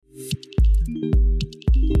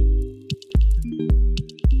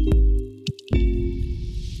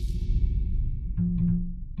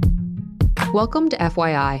Welcome to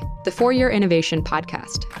FYI, the Four-Year Innovation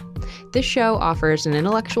Podcast. This show offers an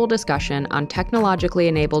intellectual discussion on technologically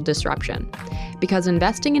enabled disruption, because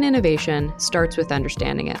investing in innovation starts with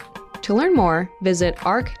understanding it. To learn more, visit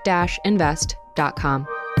arc-invest.com.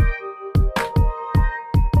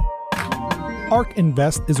 ARK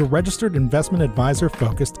Invest is a registered investment advisor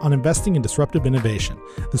focused on investing in disruptive innovation.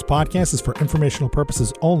 This podcast is for informational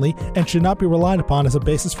purposes only and should not be relied upon as a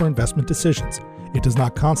basis for investment decisions. It does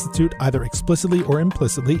not constitute, either explicitly or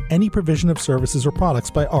implicitly, any provision of services or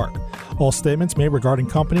products by ARK. All statements made regarding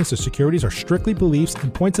companies or securities are strictly beliefs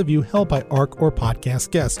and points of view held by ARK or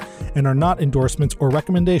podcast guests and are not endorsements or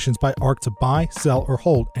recommendations by ARK to buy, sell, or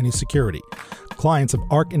hold any security. Clients of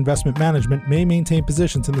ARK Investment Management may maintain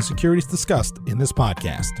positions in the securities discussed in this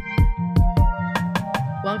podcast.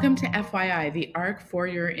 Welcome to FYI, the ARC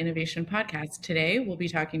Four-Year Innovation Podcast. Today, we'll be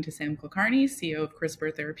talking to Sam Kulkarni, CEO of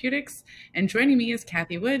CRISPR Therapeutics, and joining me is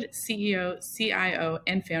Cathie Wood, CEO, CIO,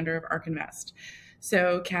 and founder of ARK Invest.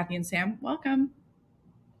 So, Cathie and Sam, welcome.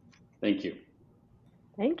 Thank you.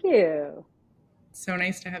 Thank you. So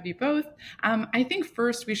nice to have you both. I think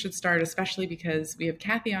first we should start, especially because we have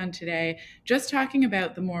Cathie on today, just talking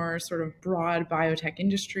about the more sort of broad biotech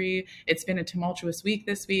industry. It's been a tumultuous week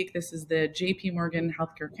this week. This is the JP Morgan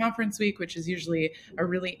Healthcare Conference week, which is usually a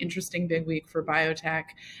really interesting big week for biotech.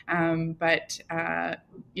 But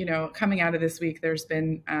coming out of this week, there's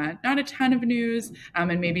been not a ton of news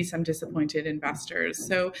and maybe some disappointed investors.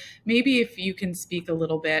 So maybe if you can speak a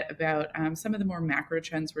little bit about some of the more macro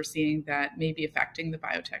trends we're seeing that may be affecting the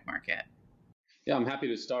biotech market. Yeah, I'm happy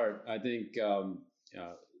to start. I think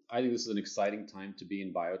this is an exciting time to be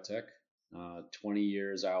in biotech. 20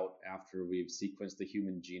 years out after we've sequenced the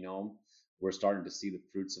human genome, we're starting to see the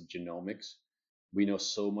fruits of genomics. We know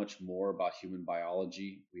so much more about human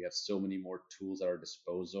biology. We have so many more tools at our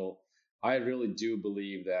disposal. I really do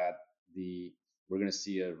believe that we're going to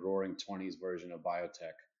see a roaring 20s version of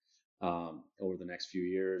biotech over the next few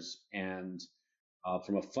years. And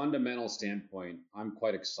from a fundamental standpoint, I'm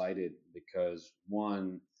quite excited because,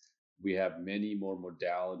 one, we have many more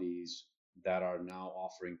modalities that are now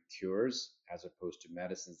offering cures as opposed to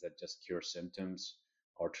medicines that just cure symptoms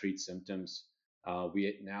or treat symptoms.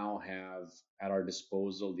 We now have at our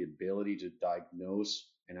disposal the ability to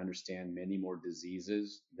diagnose and understand many more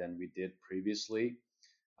diseases than we did previously.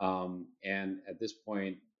 And at this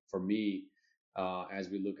point, for me, as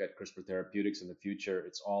we look at CRISPR Therapeutics in the future,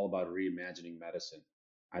 it's all about reimagining medicine.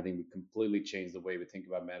 I think we completely changed the way we think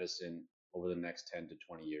about medicine over the next 10 to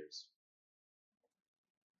 20 years.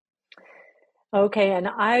 Okay, and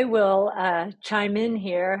I will chime in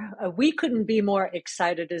here. We couldn't be more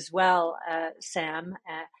excited as well, Sam.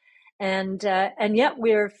 And yet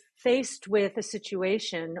we're faced with a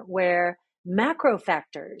situation where macro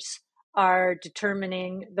factors are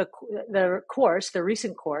determining the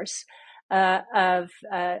recent course of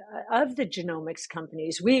the genomics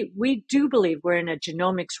companies. We do believe we're in a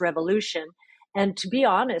genomics revolution, and to be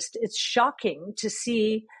honest, it's shocking to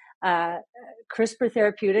see CRISPR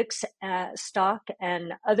Therapeutics stock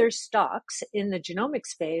and other stocks in the genomic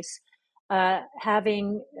space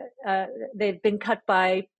they've been cut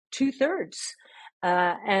by 2/3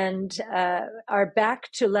 and are back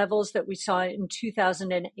to levels that we saw in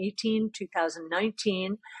 2018,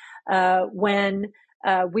 2019, when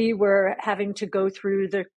we were having to go through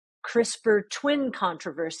the CRISPR twin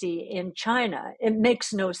controversy in China. It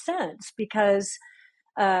makes no sense because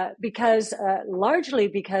largely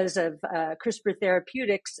because of CRISPR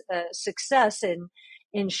Therapeutics' success in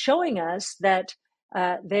showing us that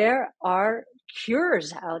there are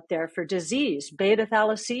cures out there for disease, beta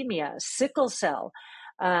thalassemia, sickle cell,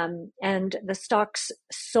 and the stock's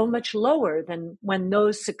so much lower than when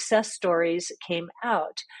those success stories came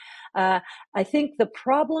out. I think the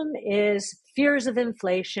problem is fears of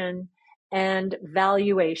inflation and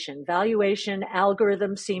valuation. Valuation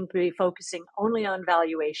algorithms seem to be focusing only on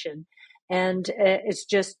valuation, and it's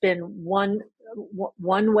just been one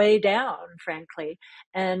way down, frankly,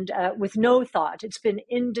 and with no thought. It's been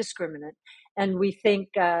indiscriminate. And we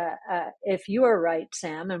think, if you are right,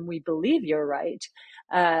 Sam, and we believe you're right,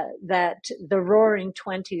 that the roaring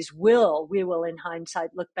 20s we will in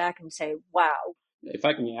hindsight look back and say, wow. If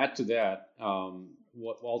I can add to that,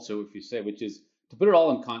 if you say, which is to put it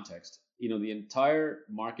all in context, the entire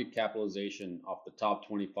market capitalization of the top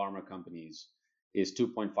 20 pharma companies is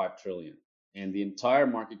 2.5 trillion. And the entire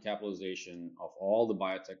market capitalization of all the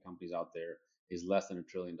biotech companies out there is less than $1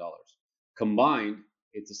 trillion. Combined,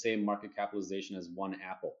 it's the same market capitalization as one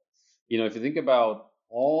Apple. If you think about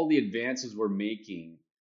all the advances we're making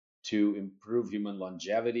to improve human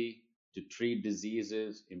longevity, to treat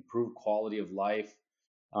diseases, improve quality of life,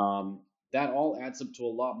 that all adds up to a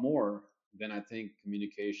lot more than I think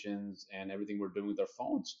communications and everything we're doing with our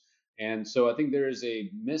phones. And so I think there is a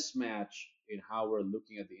mismatch in how we're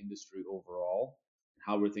looking at the industry overall,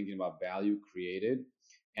 how we're thinking about value created.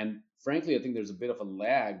 And frankly, I think there's a bit of a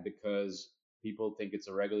lag because people think it's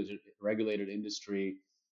a regulated industry,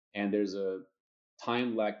 and there's a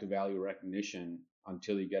time lag to value recognition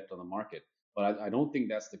until you get to the market. But I don't think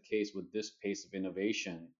that's the case with this pace of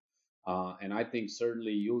innovation. And I think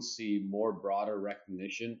certainly you'll see more broader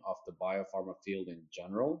recognition of the biopharma field in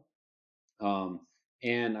general. Um,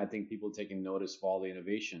 and I think people taking notice of all the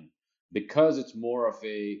innovation because it's more of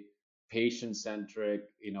a patient centric,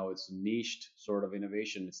 it's niched sort of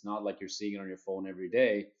innovation. It's not like you're seeing it on your phone every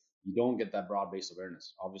day. You don't get that broad based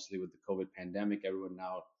awareness. Obviously, with the COVID pandemic, everyone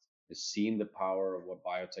now has seen the power of what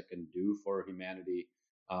biotech can do for humanity.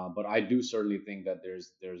 But I do certainly think that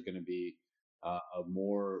there's going to be a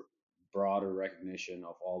more broader recognition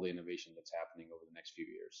of all the innovation that's happening over the next few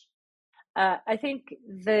years. I think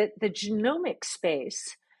the genomic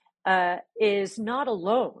space is not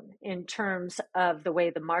alone in terms of the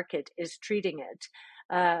way the market is treating it.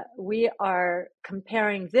 We are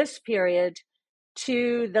comparing this period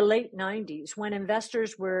to the late 90s when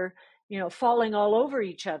investors were falling all over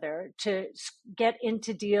each other to get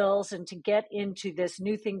into deals and to get into this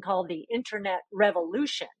new thing called the internet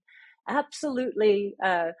revolution. Absolutely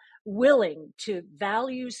willing to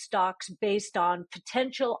value stocks based on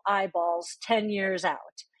potential eyeballs 10 years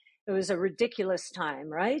out. It was a ridiculous time,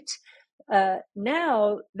 right?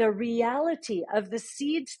 Now, the reality of the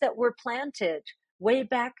seeds that were planted way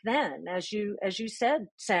back then, as you said,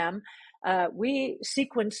 Sam, we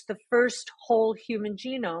sequenced the first whole human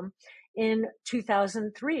genome in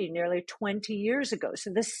 2003, nearly 20 years ago.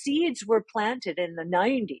 So the seeds were planted in the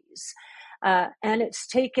 90s. And it's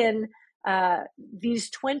taken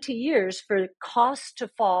these 20 years for costs to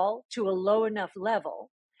fall to a low enough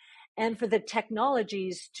level and for the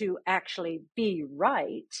technologies to actually be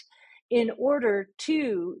right in order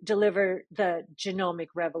to deliver the genomic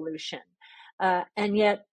revolution. And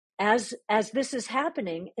yet, as this is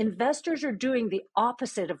happening, investors are doing the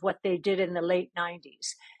opposite of what they did in the late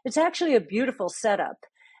 90s. It's actually a beautiful setup.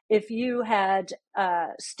 If you had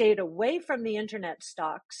stayed away from the internet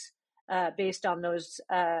stocks based on those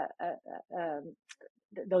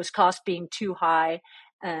costs being too high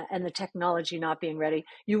and the technology not being ready,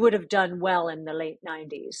 you would have done well in the late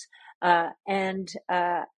 90s.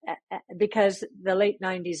 Because the late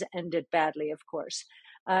 90s ended badly, of course.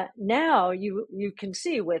 Now you can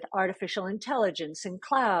see with artificial intelligence and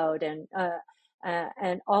cloud and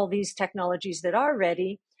all these technologies that are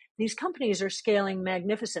ready, these companies are scaling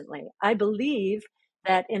magnificently. I believe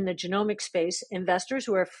that in the genomic space, investors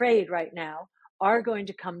who are afraid right now are going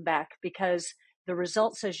to come back because the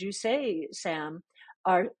results, as you say, Sam,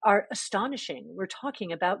 are astonishing. We're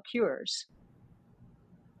talking about cures.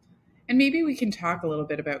 And maybe we can talk a little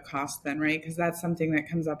bit about cost then, right? Because that's something that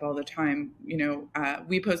comes up all the time.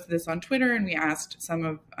 We posted this on Twitter and we asked some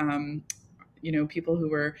of people who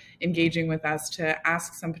were engaging with us to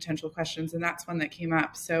ask some potential questions, and that's one that came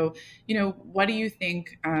up. So, what do you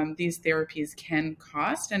think these therapies can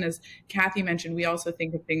cost? And as Kathy mentioned, we also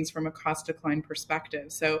think of things from a cost decline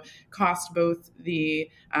perspective. So, cost both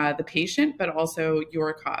the patient, but also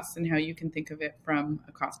your costs and how you can think of it from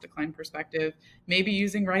a cost decline perspective. Maybe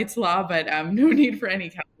using Wright's law, but no need for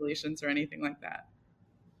any calculations or anything like that.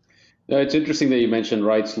 No, it's interesting that you mentioned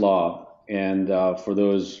Wright's law. And for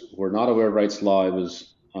those who are not aware of Wright's law, it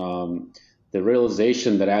was the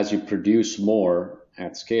realization that as you produce more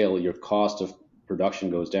at scale, your cost of production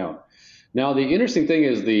goes down. Now, the interesting thing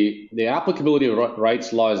is the applicability of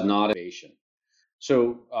Wright's law is not innovation.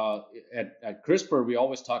 So at CRISPR, we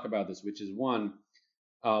always talk about this, which is one,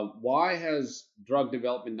 why has drug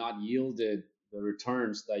development not yielded the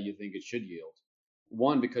returns that you think it should yield?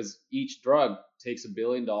 One, because each drug takes $1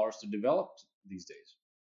 billion to develop these days.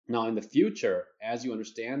 Now, in the future, as you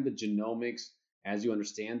understand the genomics, as you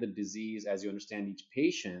understand the disease, as you understand each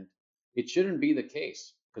patient, it shouldn't be the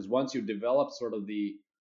case. Because once you develop sort of the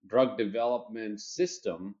drug development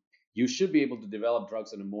system, you should be able to develop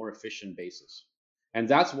drugs on a more efficient basis. And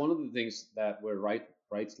that's one of the things that where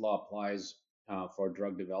Wright's law applies for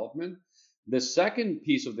drug development. The second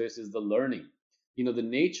piece of this is the learning. The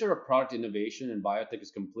nature of product innovation in biotech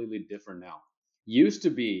is completely different now. Used to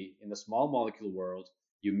be in the small molecule world,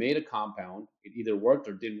 you made a compound, it either worked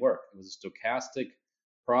or didn't work. It was a stochastic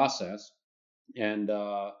process. And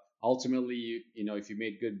ultimately, if you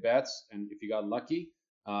made good bets and if you got lucky,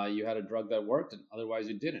 you had a drug that worked, and otherwise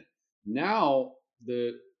you didn't. Now,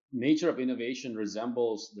 the nature of innovation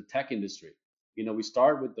resembles the tech industry. We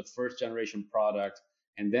start with the first generation product.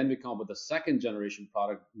 And then we come up with a second generation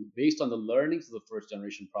product based on the learnings of the first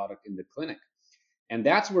generation product in the clinic. And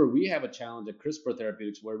that's where we have a challenge at CRISPR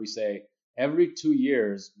Therapeutics, where we say every 2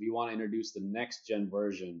 years, we want to introduce the next gen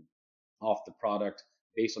version of the product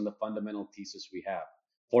based on the fundamental thesis we have.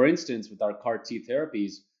 For instance, with our CAR T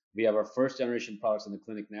therapies, we have our first generation products in the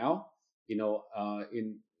clinic now.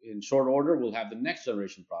 In short order, we'll have the next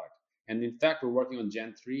generation product. And in fact, we're working on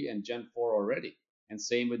Gen 3 and Gen 4 already. And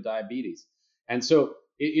same with diabetes. And so,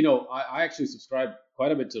 I actually subscribe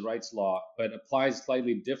quite a bit to Wright's Law, but applies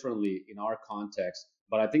slightly differently in our context.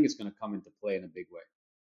 But I think it's going to come into play in a big way.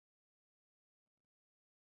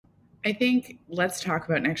 I think let's talk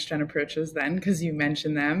about next gen approaches then, because you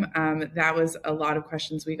mentioned them. That was a lot of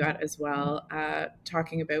questions we got as well,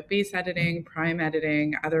 talking about base editing, prime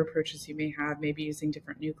editing, other approaches you may have, maybe using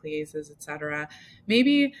different nucleases, et cetera.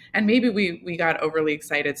 Maybe we got overly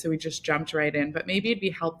excited, so we just jumped right in, but maybe it'd be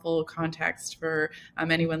helpful context for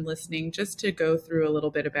anyone listening just to go through a little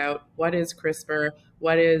bit about what is CRISPR,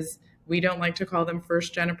 we don't like to call them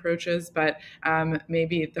first gen approaches, but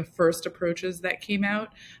maybe the first approaches that came out,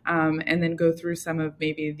 and then go through some of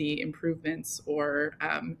maybe the improvements or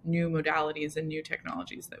new modalities and new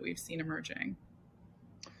technologies that we've seen emerging.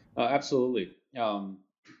 Absolutely.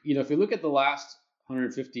 If you look at the last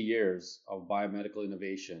 150 years of biomedical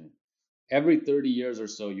innovation, every 30 years or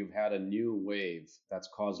so, you've had a new wave that's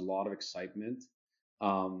caused a lot of excitement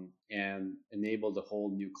and enabled a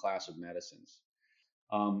whole new class of medicines.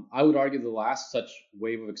 I would argue the last such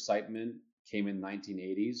wave of excitement came in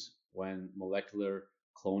 1980s when molecular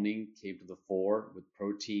cloning came to the fore with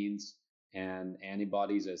proteins and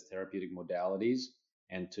antibodies as therapeutic modalities.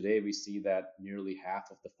 And today we see that nearly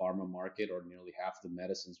half of the pharma market, or nearly half of the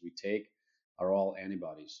medicines we take, are all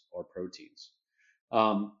antibodies or proteins.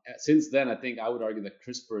 Since then, I think I would argue that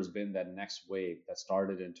CRISPR has been that next wave that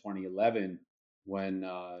started in 2011 when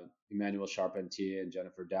Emmanuelle Charpentier and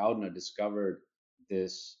Jennifer Doudna discovered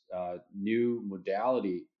this new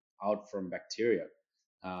modality out from bacteria.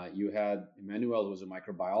 You had Emmanuelle, who was a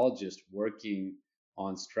microbiologist, working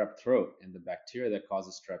on strep throat and the bacteria that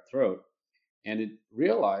causes strep throat. And it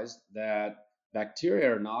realized that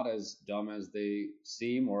bacteria are not as dumb as they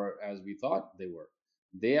seem or as we thought they were.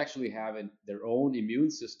 They actually have their own immune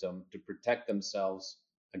system to protect themselves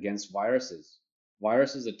against viruses.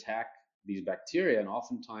 Viruses attack these bacteria, and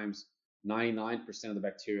oftentimes 99% of the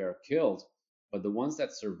bacteria are killed. But the ones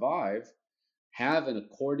that survive have an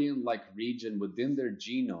accordion-like region within their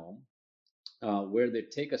genome where they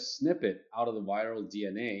take a snippet out of the viral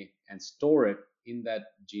DNA and store it in that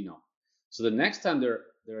genome. So the next time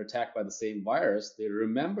they're attacked by the same virus, they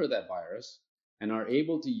remember that virus and are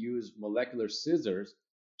able to use molecular scissors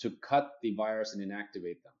to cut the virus and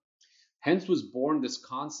inactivate them. Hence was born this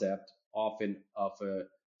concept of a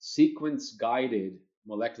sequence-guided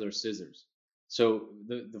molecular scissors. So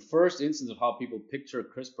the first instance of how people picture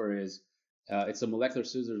CRISPR is it's a molecular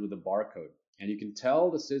scissors with a barcode. And you can tell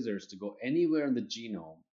the scissors to go anywhere in the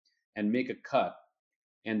genome and make a cut.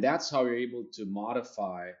 And that's how you're able to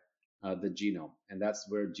modify the genome. And that's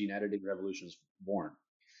where gene editing revolution is born.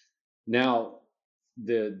 Now,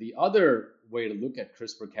 the other way to look at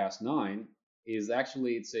CRISPR-Cas9 is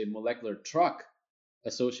actually it's a molecular truck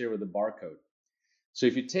associated with a barcode. So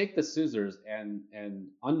if you take the scissors and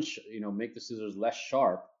make the scissors less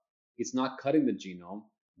sharp, it's not cutting the genome,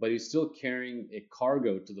 but it's still carrying a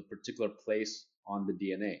cargo to the particular place on the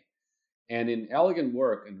DNA. And in elegant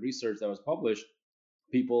work and research that was published,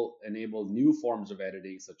 people enabled new forms of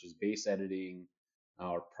editing, such as base editing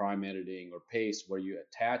or prime editing or PACE, where you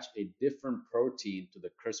attach a different protein to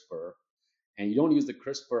the CRISPR. And you don't use the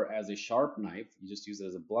CRISPR as a sharp knife. You just use it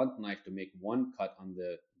as a blunt knife to make one cut on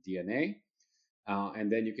the DNA.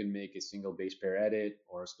 And then you can make a single base pair edit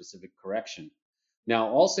or a specific correction. Now,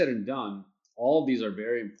 all said and done, all of these are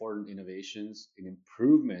very important innovations and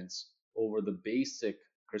improvements over the basic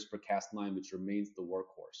CRISPR-Cas9, which remains the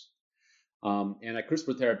workhorse. And at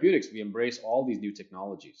CRISPR Therapeutics, we embrace all these new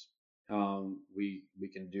technologies. We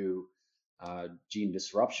can do gene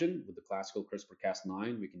disruption with the classical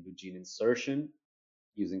CRISPR-Cas9. We can do gene insertion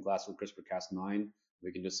using classical CRISPR-Cas9.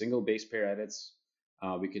 We can do single base pair edits.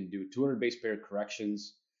 We can do 200 base pair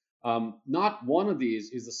corrections. Not one of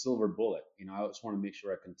these is a silver bullet. I just want to make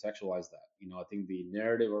sure I contextualize that. I think the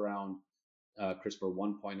narrative around CRISPR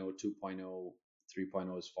 1.0, 2.0,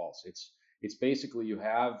 3.0 is false. It's basically you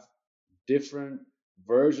have different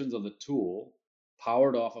versions of the tool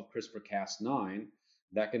powered off of CRISPR-Cas9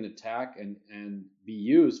 that can attack and be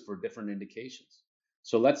used for different indications.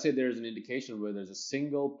 So let's say there's an indication where there's a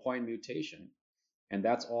single point mutation, and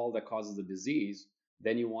that's all that causes the disease.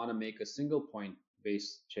 Then you want to make a single point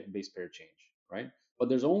base pair change, right? but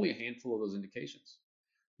there's only a handful of those indications.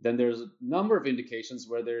 Then there's a number of indications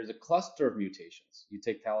where there's a cluster of mutations. You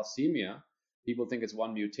take thalassemia, people think it's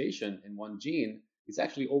one mutation in one gene. It's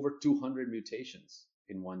actually over 200 mutations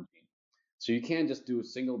in one gene. So you can't just do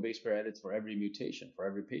single base pair edits for every mutation, for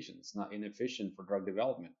every patient. It's not inefficient for drug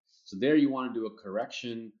development. So there you want to do a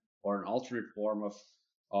correction or an alternate form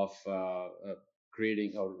of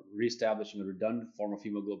creating or reestablishing a redundant form of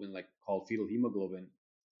hemoglobin, like called fetal hemoglobin.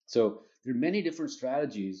 So there are many different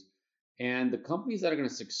strategies, and the companies that are going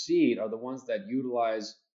to succeed are the ones that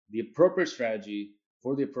utilize the appropriate strategy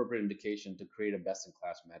for the appropriate indication to create a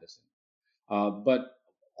best-in-class medicine. But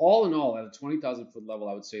all in all, at a 20,000-foot level,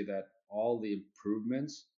 I would say that all the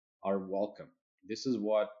improvements are welcome. This is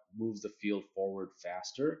what moves the field forward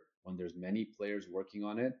faster when there's many players working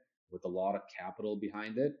on it with a lot of capital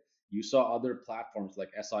behind it. You saw other platforms like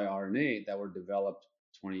siRNA that were developed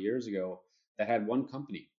 20 years ago that had one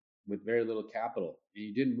company with very little capital, and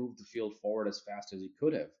you didn't move the field forward as fast as you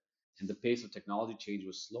could have, and the pace of technology change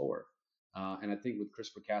was slower. And I think with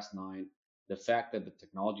CRISPR-Cas9, the fact that the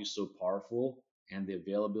technology is so powerful and the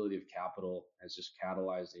availability of capital has just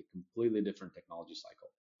catalyzed a completely different technology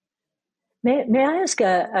cycle. May I ask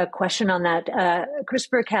a question on that?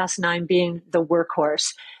 CRISPR-Cas9 being the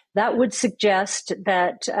workhorse, that would suggest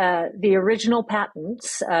that the original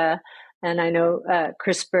patents, and I know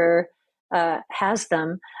CRISPR has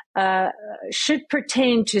them, should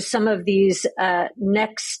pertain to some of these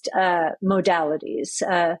next modalities,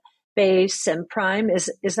 base and prime.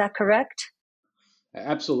 Is that correct?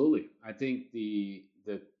 Absolutely. I think the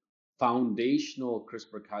foundational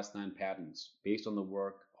CRISPR-Cas9 patents, based on the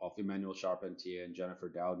work of Emmanuelle Charpentier and Jennifer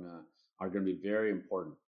Doudna, are going to be very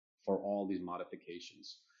important for all these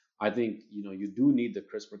modifications. I think you do need the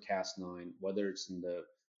CRISPR-Cas9, whether it's in the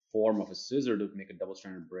form of a scissor to make a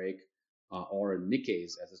double-stranded break, or a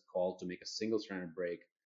nickase, as it's called, to make a single-stranded break,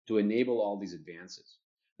 to enable all these advances.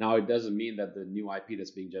 Now, it doesn't mean that the new IP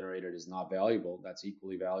that's being generated is not valuable. That's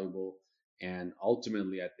equally valuable. And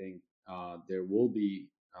ultimately, I think there will be,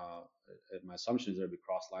 my assumption is there will be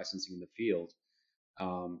cross-licensing in the field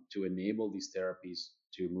to enable these therapies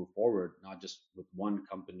to move forward, not just with one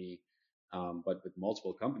company, but with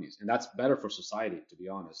multiple companies. And that's better for society, to be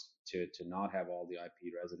honest, to not have all the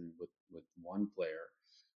IP resident with one player.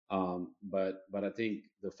 But I think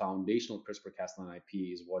the foundational CRISPR-Cas9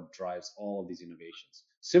 IP is what drives all of these innovations.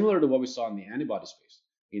 Similar to what we saw in the antibody space.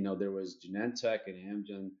 There was Genentech and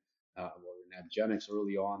Amgen, Apgenics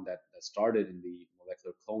early on that started in the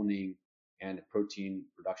molecular cloning and protein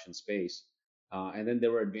production space. And then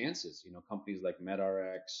there were advances, companies like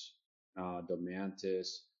MedRx, Domantis,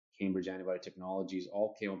 Cambridge Antibody Technologies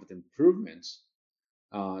all came up with improvements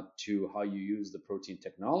to how you use the protein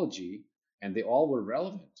technology. And they all were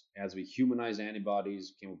relevant as we humanized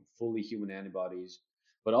antibodies, came up with fully human antibodies.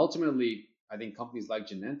 But ultimately, I think companies like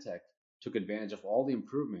Genentech took advantage of all the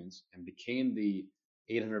improvements and became the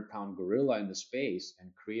 800-pound gorilla in the space and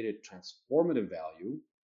created transformative value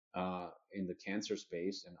in the cancer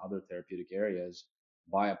space and other therapeutic areas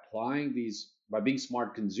by being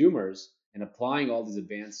smart consumers and applying all these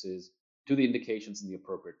advances to the indications in the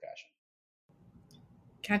appropriate fashion.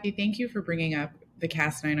 Kathy, thank you for bringing up the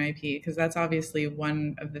Cas9 IP, because that's obviously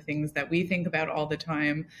one of the things that we think about all the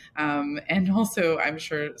time. And also, I'm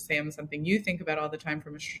sure, Sam, something you think about all the time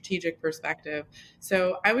from a strategic perspective.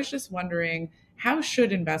 So I was just wondering, how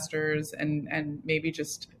should investors and maybe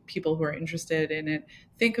just people who are interested in it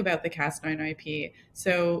think about the Cas9 IP?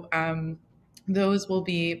 So those will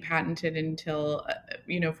be patented until,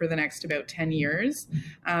 for the next about 10 years.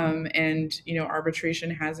 And,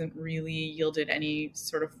 arbitration hasn't really yielded any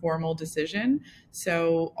sort of formal decision.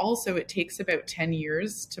 So also it takes about 10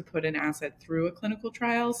 years to put an asset through a clinical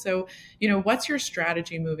trial. So, what's your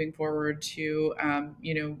strategy moving forward to,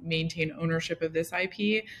 maintain ownership of this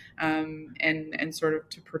IP and sort of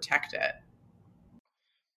to protect it?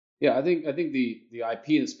 Yeah, I think the IP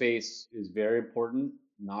in the space is very important,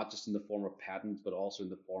 not just in the form of patents, but also in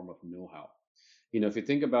the form of know-how. If you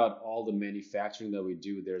think about all the manufacturing that we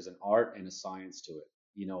do, there's an art and a science to it.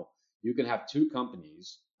 You can have two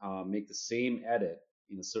companies make the same edit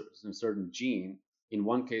in a certain gene. In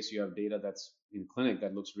one case, you have data that's in clinic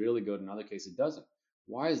that looks really good. In another case, it doesn't.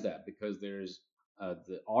 Why is that? Because there's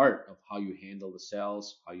the art of how you handle the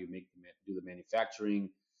cells, how you do the manufacturing,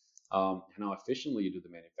 and how efficiently you do the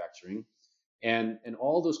manufacturing. And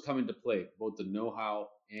all those come into play, both the know-how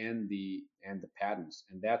and the patents,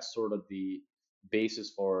 and that's sort of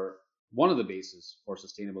one of the bases for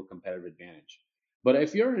sustainable competitive advantage. But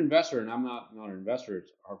if you're an investor, and I'm not an investor,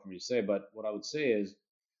 it's hard for me to say, but what I would say is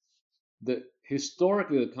that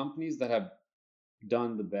historically the companies that have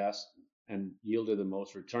done the best and yielded the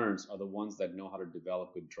most returns are the ones that know how to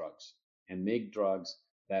develop good drugs and make drugs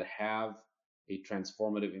that have a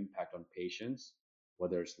transformative impact on patients,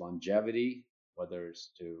 whether it's longevity, whether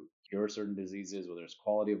it's to cure certain diseases, whether it's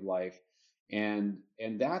quality of life. And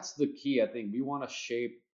that's the key. I think we want to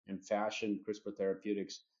shape and fashion CRISPR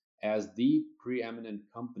Therapeutics as the preeminent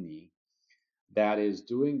company that is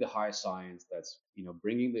doing the high science, that's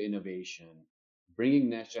bringing the innovation, bringing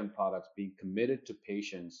next gen products, being committed to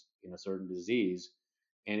patients in a certain disease.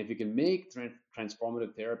 And if you can make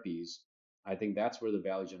transformative therapies, I think that's where the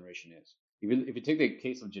value generation is. If you take the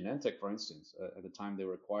case of Genentech, for instance, at the time they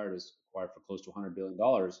were acquired for close to $100 billion.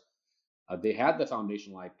 They had the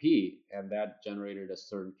foundational IP, and that generated a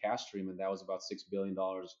certain cash stream, and that was about $6 billion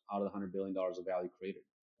out of the $100 billion of value created.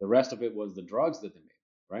 The rest of it was the drugs that they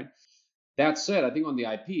made, right? That said, I think on the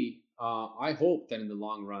IP, I hope that in the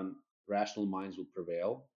long run, rational minds will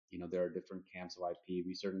prevail. There are different camps of IP.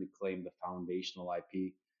 We certainly claim the foundational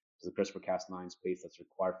IP to the CRISPR-Cas9 space that's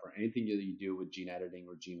required for anything that you do with gene editing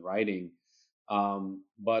or gene writing.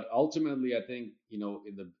 But ultimately, I think,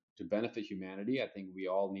 to benefit humanity, I think we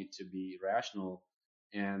all need to be rational.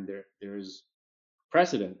 And there's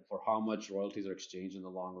precedent for how much royalties are exchanged in the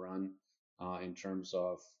long run in terms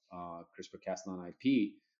of CRISPR-Cas9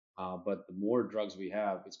 IP. But the more drugs we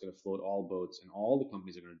have, it's going to float all boats, and all the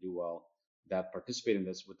companies are going to do well that participate in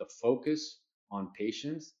this with the focus on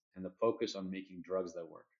patients and the focus on making drugs that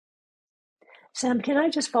work. Sam, can I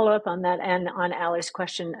just follow up on that and on Ali's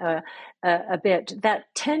question a bit? That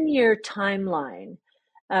 10-year timeline,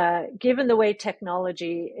 given the way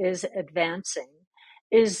technology is advancing,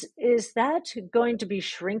 is that going to be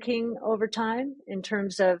shrinking over time in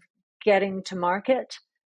terms of getting to market,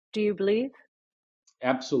 do you believe?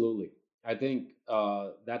 Absolutely. I think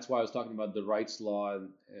that's why I was talking about the Wright's Law and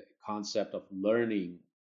concept of learning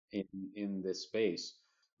in this space,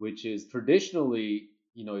 which is traditionally,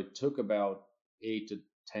 it took about 8 to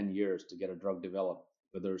 10 years to get a drug developed,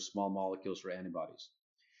 whether it's small molecules or antibodies.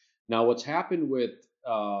 Now, what's happened with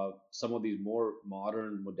some of these more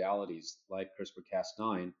modern modalities like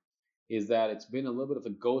CRISPR-Cas9 is that it's been a little bit of a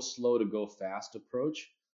go slow to go fast approach.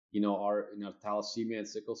 Our thalassemia and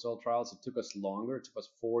sickle cell trials, it took us longer. It took us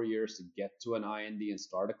 4 years to get to an IND and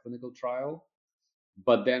start a clinical trial.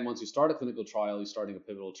 But then once you start a clinical trial, you're starting a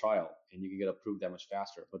pivotal trial, and you can get approved that much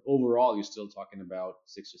faster. But overall, you're still talking about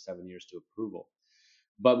 6 or 7 years to approval.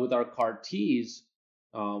 But with our CAR Ts,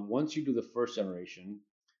 once you do the first generation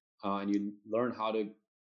and you learn how to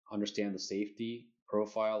understand the safety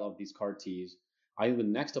profile of these CAR Ts, I think the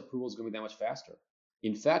next approval is going to be that much faster.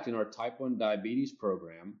 In fact, in our type 1 diabetes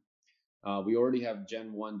program, we already have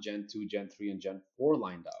Gen 1, Gen 2, Gen 3, and Gen 4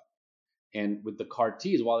 lined up. And with the CAR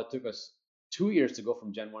Ts, while it took us 2 years to go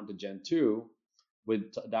from Gen 1 to Gen 2,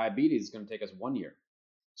 with diabetes, it's going to take us 1 year.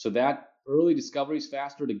 So that early discovery is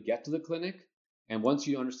faster to get to the clinic. And once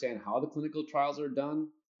you understand how the clinical trials are done,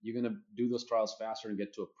 you're going to do those trials faster and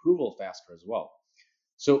get to approval faster as well.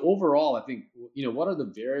 So overall, I think, what are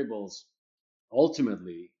the variables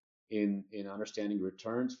ultimately in understanding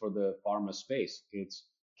returns for the pharma space? It's,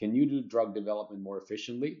 can you do drug development more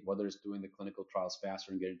efficiently, whether it's doing the clinical trials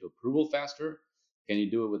faster and getting to approval faster? Can you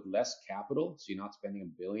do it with less capital, so you're not spending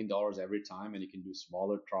 $1 billion every time, and you can do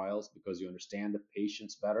smaller trials because you understand the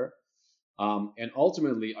patients better? And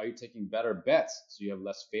ultimately, are you taking better bets so you have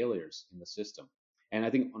less failures in the system? And I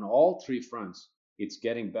think on all three fronts, it's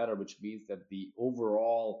getting better, which means that the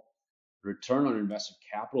overall return on invested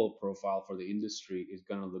capital profile for the industry is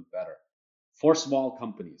going to look better for small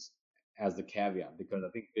companies, as the caveat, because I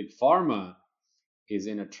think big pharma is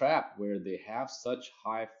in a trap where they have such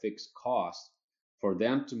high fixed costs. For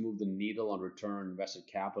them to move the needle on return on invested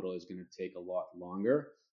capital is going to take a lot longer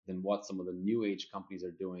than what some of the new age companies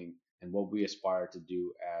are doing and what we aspire to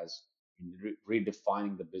do as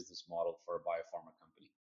redefining the business model for a biopharma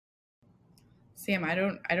company. Sam, I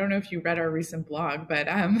don't know if you read our recent blog, but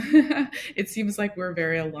it seems like we're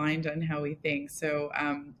very aligned on how we think. So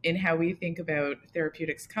in how we think about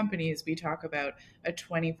therapeutics companies, we talk about a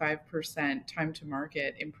 25% time to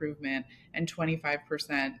market improvement and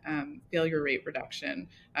 25% failure rate reduction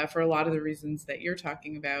for a lot of the reasons that you're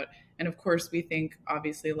talking about. And of course, we think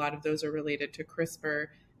obviously a lot of those are related to CRISPR,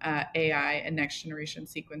 AI, and next generation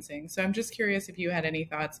sequencing. So I'm just curious if you had any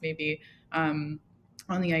thoughts maybe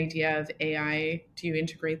on the idea of AI. Do you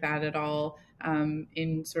integrate that at all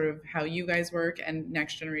in sort of how you guys work, and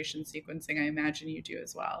next generation sequencing? I imagine you do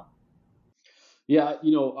as well. Yeah,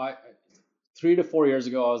 3 to 4 years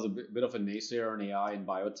ago, I was a bit of a naysayer on AI in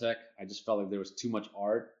biotech. I just felt like there was too much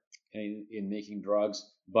art in making drugs.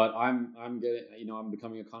 But I'm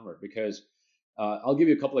becoming a convert because I'll give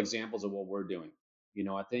you a couple examples of what we're doing.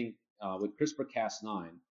 I think with CRISPR-Cas9,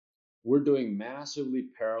 we're doing massively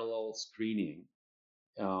parallel screening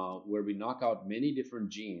where we knock out many different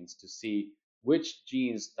genes to see which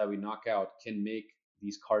genes that we knock out can make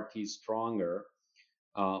these CAR Ts stronger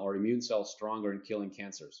or immune cells stronger in killing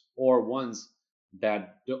cancers, or ones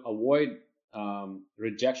that avoid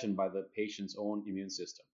rejection by the patient's own immune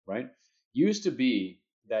system, right? Used to be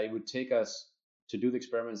that it would take us to do the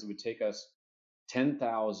experiments, it would take us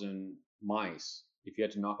 10,000 mice if you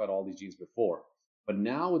had to knock out all these genes before. But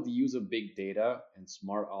now with the use of big data and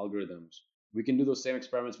smart algorithms, we can do those same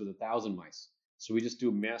experiments with 1,000 mice. So we just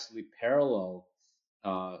do massively parallel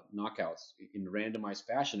knockouts in randomized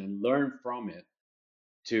fashion and learn from it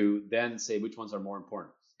to then say which ones are more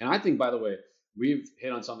important. And I think, by the way, we've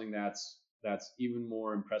hit on something that's even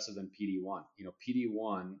more impressive than PD-1. You know,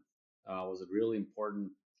 PD-1 was a really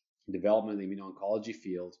important development in the immuno-oncology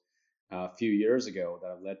field a few years ago that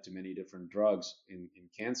have led to many different drugs in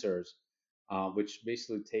cancers, which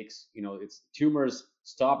basically takes, you know, it's tumors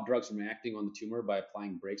stop drugs from acting on the tumor by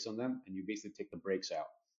applying brakes on them, and you basically take the brakes out.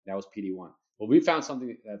 That was PD-1. Well, we found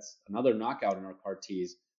something that's another knockout in our CAR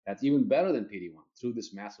Ts that's even better than PD-1 through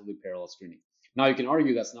this massively parallel screening. Now, you can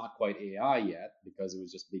argue that's not quite AI yet because it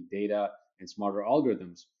was just big data and smarter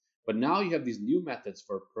algorithms. But now you have these new methods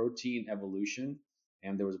for protein evolution.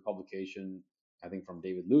 And there was a publication, I think, from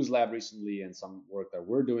David Liu's lab recently and some work that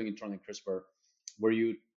we're doing internally in CRISPR, where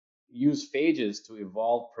you use phages to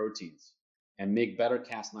evolve proteins and make better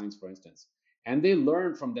Cas9s, for instance. And they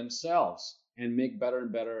learn from themselves and make better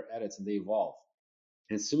and better edits, and they evolve.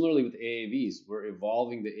 And similarly with AAVs, we're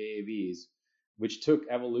evolving the AAVs, which took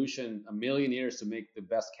evolution 1 million years to make the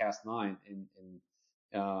best Cas9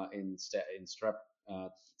 in strep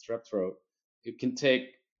throat. It can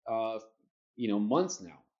take months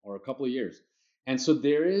now or a couple of years. And so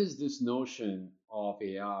there is this notion of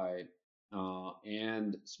AI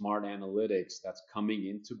and smart analytics that's coming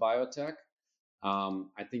into biotech.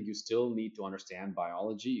 I think you still need to understand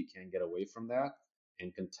biology. You can't get away from that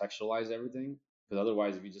and contextualize everything. Because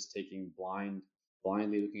otherwise, if you're just taking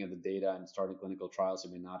blindly looking at the data and starting clinical trials,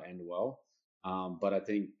 it may not end well. But I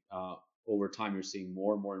think over time, you're seeing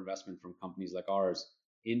more and more investment from companies like ours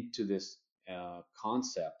into this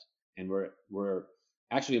concept, and we're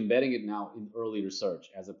actually embedding it now in early research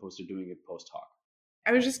as opposed to doing it post hoc.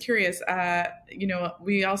 I was just curious,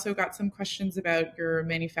 we also got some questions about your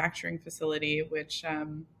manufacturing facility, which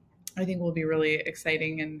I think will be really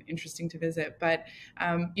exciting and interesting to visit. But,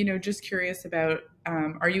 just curious about,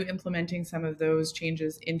 are you implementing some of those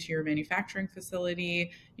changes into your manufacturing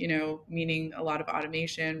facility, meaning a lot of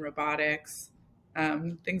automation, robotics,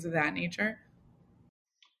 things of that nature?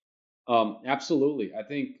 Absolutely. I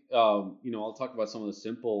think, I'll talk about some of the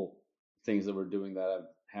simple things that we're doing that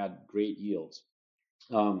have had great yields.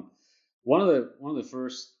 One of the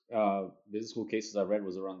first business school cases I read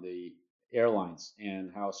was around the airlines and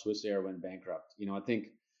how Swiss Air went bankrupt. I think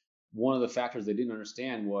one of the factors they didn't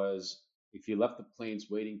understand was if you left the planes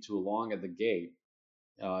waiting too long at the gate,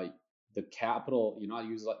 the capital, you're not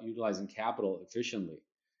utilizing capital efficiently,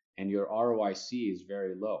 and your ROIC is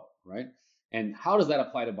very low, right? And how does that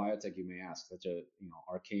apply to biotech, you may ask? Such a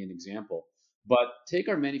arcane example. But take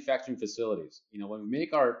our manufacturing facilities. When we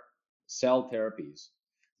make our cell therapies,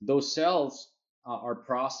 those cells are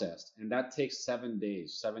processed, and that takes 7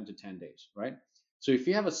 to 10 days, right? So if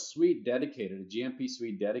you have a suite dedicated, a GMP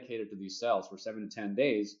suite dedicated to these cells for 7 to 10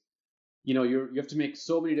 days, you have to make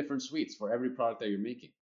so many different suites for every product that you're making.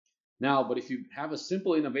 Now, but if you have a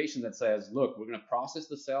simple innovation that says, look, we're going to process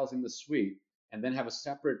the cells in the suite and then have a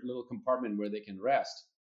separate little compartment where they can rest,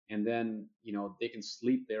 and then they can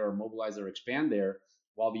sleep there or mobilize or expand there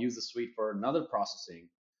while we use the suite for another processing,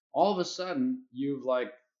 all of a sudden you've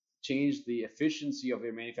changed the efficiency of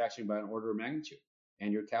your manufacturing by an order of magnitude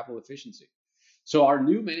and your capital efficiency. So our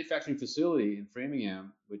new manufacturing facility in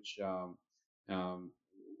Framingham, which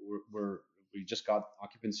we just got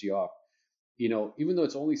occupancy of, even though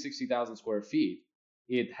it's only 60,000 square feet,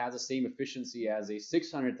 it has the same efficiency as a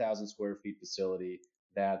 600,000 square feet facility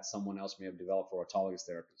that someone else may have developed for autologous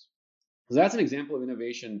therapies. So that's an example of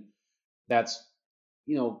innovation that's,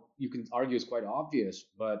 you can argue is quite obvious,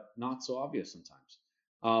 but not so obvious sometimes.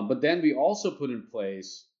 But then we also put in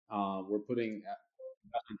place, we're putting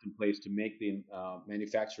investments in place to make the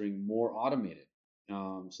manufacturing more automated.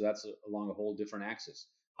 So that's along a whole different axis.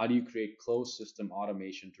 How do you create closed system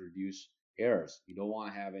automation to reduce errors? You don't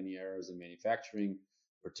want to have any errors in manufacturing,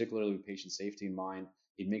 particularly with patient safety in mind.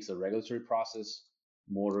 It makes the regulatory process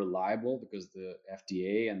more reliable because the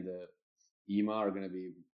FDA and the EMA are going to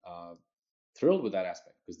be thrilled with that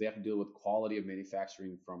aspect because they have to deal with quality of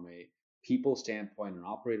manufacturing from a people standpoint, an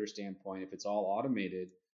operator standpoint. If it's all automated,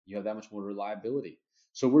 you have that much more reliability.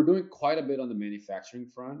 So we're doing quite a bit on the manufacturing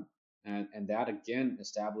front, and that again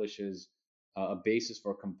establishes a basis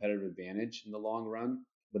for competitive advantage in the long run.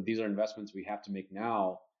 But these are investments we have to make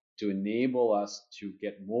now to enable us to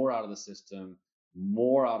get more out of the system,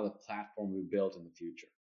 more out of the platform we built in the future.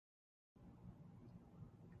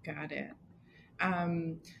 Got it.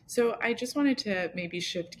 So I just wanted to maybe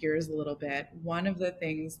shift gears a little bit. One of the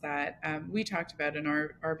things that we talked about in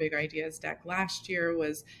our Big Ideas deck last year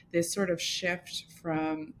was this sort of shift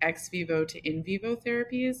from ex vivo to in vivo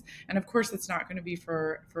therapies. And of course, it's not going to be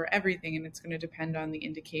for everything, and it's going to depend on the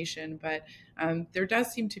indication. But there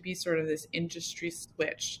does seem to be sort of this industry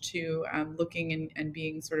switch to looking and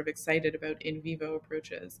being sort of excited about in vivo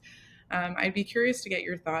approaches. I'd be curious to get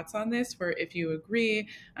your thoughts on this, for if you agree.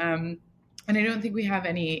 And I don't think we have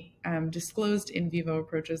any disclosed in vivo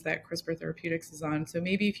approaches that CRISPR Therapeutics is on. So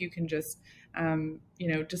maybe if you can just,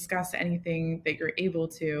 discuss anything that you're able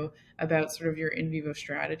to about sort of your in vivo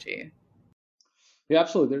strategy. Yeah,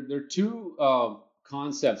 absolutely. There are two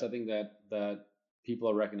concepts I think that people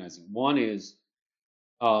are recognizing. One is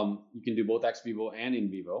you can do both ex vivo and in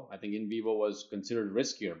vivo. I think in vivo was considered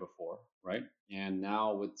riskier before, right? And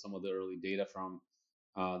now with some of the early data from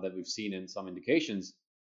that we've seen in some indications,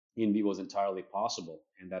 in vivo is entirely possible,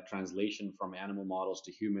 and that translation from animal models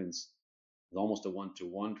to humans is almost a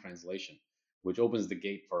one-to-one translation, which opens the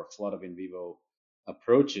gate for a flood of in vivo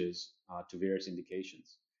approaches to various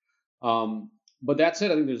indications. But that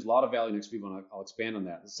said, I think there's a lot of value in ex vivo, and I'll expand on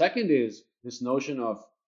that. The second is this notion of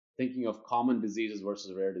thinking of common diseases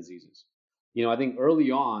versus rare diseases. I think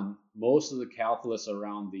early on, most of the calculus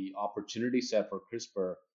around the opportunity set for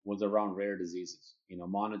CRISPR was around rare diseases,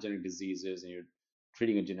 monogenic diseases, and you're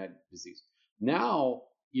treating a genetic disease. Now,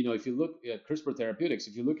 if you look at CRISPR Therapeutics,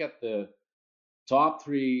 if you look at the top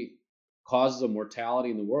 3 causes of mortality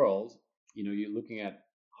in the world, you're looking at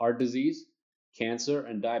heart disease, cancer,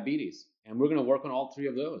 and diabetes. And we're going to work on all 3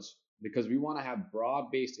 of those because we want to have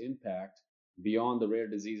broad-based impact beyond the rare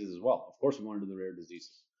diseases as well. Of course, we want to do the rare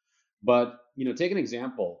diseases. But, take an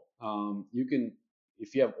example.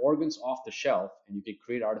 If you have organs off the shelf and you can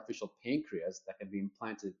create artificial pancreas that can be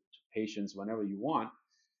implanted to patients whenever you want,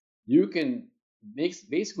 you can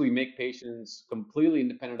basically make patients completely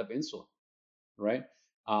independent of insulin, right?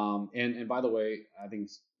 And by the way, I think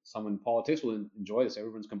some in politics will enjoy this.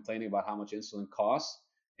 Everyone's complaining about how much insulin costs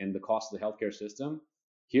and the cost of the healthcare system.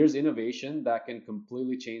 Here's innovation that can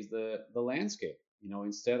completely change the landscape.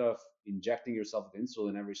 Instead of injecting yourself with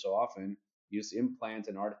insulin every so often, you just implant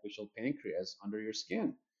an artificial pancreas under your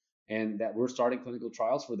skin. And that we're starting clinical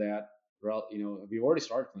trials for that. We've already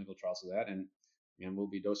started clinical trials for that, and we'll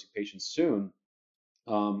be dosing patients soon.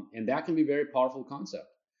 And that can be a very powerful concept.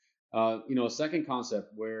 A second concept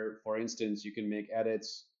where, for instance, you can make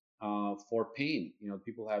edits for pain.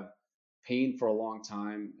 People have pain for a long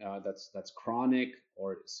time that's chronic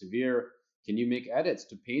or severe. Can you make edits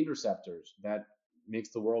to pain receptors that makes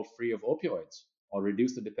the world free of opioids or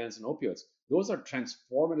reduce the dependence on opioids? Those are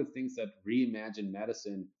transformative things that reimagine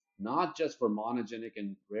medicine, not just for monogenic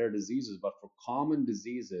and rare diseases, but for common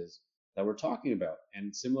diseases that we're talking about.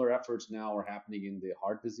 And similar efforts now are happening in the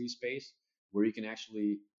heart disease space, where you can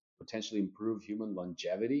actually potentially improve human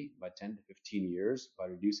longevity by 10 to 15 years by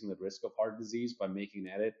reducing the risk of heart disease by making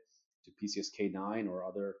an edit to PCSK9 or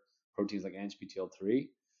other proteins like ANGPTL3.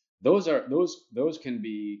 Those can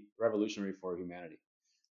be revolutionary for humanity.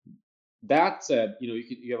 That said,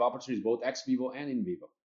 you have opportunities both ex vivo and in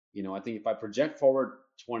vivo. I think if I project forward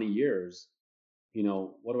 20 years,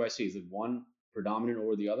 what do I see? Is it one predominant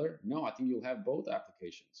over the other? No, I think you'll have both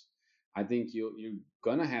applications. I think you're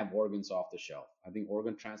going to have organs off the shelf. I think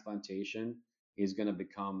organ transplantation is going to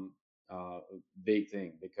become a big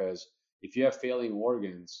thing, because if you have failing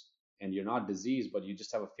organs and you're not diseased, but you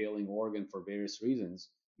just have a failing organ for various reasons,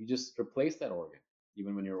 you just replace that organ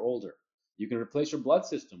even when you're older. You can replace your blood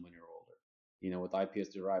system when you're older, with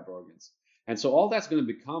iPS-derived organs. And so all that's going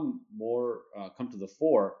to become more, come to the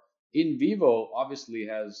fore. In vivo obviously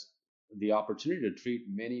has the opportunity to treat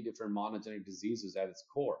many different monogenic diseases at its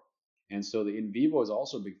core. And so the in vivo is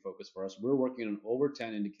also a big focus for us. We're working on over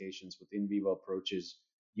 10 indications with in vivo approaches,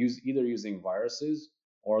 either using viruses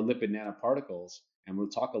or lipid nanoparticles. And we'll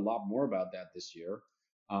talk a lot more about that this year.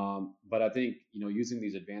 But I think, using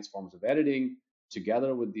these advanced forms of editing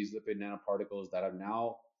together with these lipid nanoparticles that have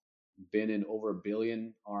now been in over 1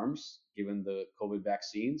 billion arms, given the COVID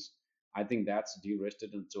vaccines, I think that's de-risked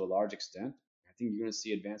it to a large extent. I think you're going to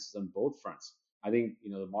see advances on both fronts. I think,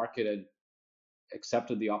 the market had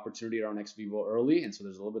accepted the opportunity around ex vivo early, and so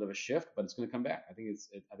there's a little bit of a shift, but it's going to come back. I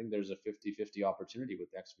think there's a 50-50 opportunity with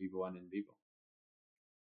ex vivo and in vivo.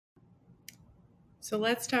 So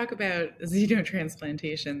let's talk about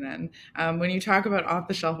xenotransplantation then. When you talk about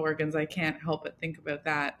off-the-shelf organs, I can't help but think about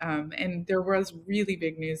that. And there was really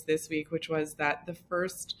big news this week, which was that the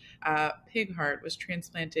first pig heart was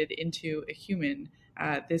transplanted into a human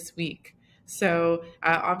this week. So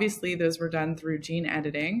obviously, those were done through gene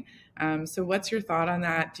editing. So what's your thought on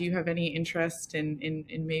that? Do you have any interest in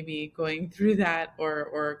maybe going through that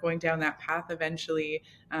or going down that path eventually?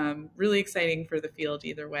 Really exciting for the field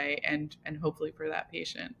either way, and hopefully for that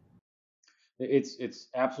patient. It's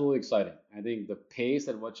absolutely exciting. I think the pace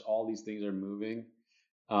at which all these things are moving.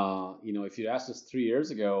 If you asked us 3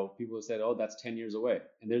 years ago, people would said, "Oh, that's 10 years away."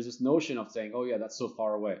 And there's this notion of saying, "Oh, yeah, that's so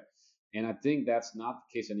far away." And I think that's not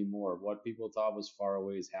the case anymore. What people thought was far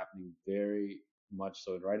away is happening very much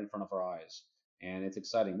so right in front of our eyes. And it's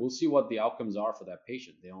exciting. We'll see what the outcomes are for that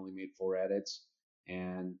patient. They only made 4 edits,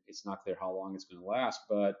 and it's not clear how long it's going to last.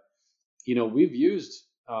 But, we've used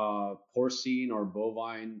porcine or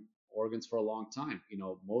bovine organs for a long time.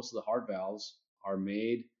 Most of the heart valves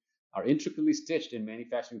are intricately stitched in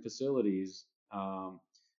manufacturing facilities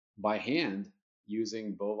by hand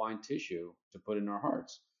using bovine tissue to put in our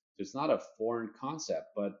hearts. So it's not a foreign concept,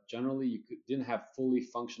 but generally didn't have fully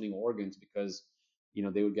functioning organs because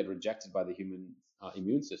they would get rejected by the human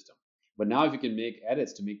immune system. But now, if you can make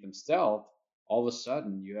edits to make them stealth, all of a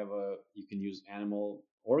sudden you can use animal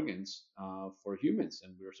organs for humans,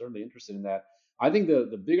 and we're certainly interested in that. I think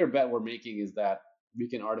the bigger bet we're making is that we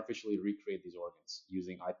can artificially recreate these organs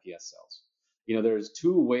using iPS cells. There's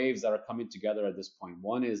two waves that are coming together at this point.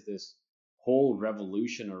 One is this whole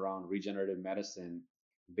revolution around regenerative medicine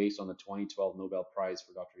based on the 2012 Nobel Prize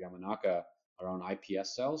for Dr. Yamanaka around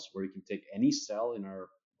iPS cells, where you can take any cell in our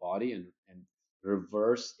body and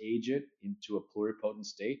reverse age it into a pluripotent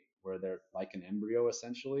state where they're like an embryo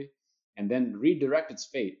essentially, and then redirect its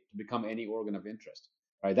fate to become any organ of interest.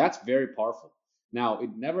 Right? That's very powerful. Now,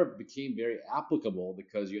 it never became very applicable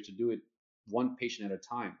because you have to do it one patient at a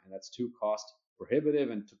time, and that's too cost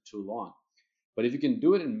prohibitive and took too long. But if you can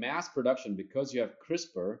do it in mass production because you have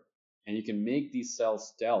CRISPR and you can make these cells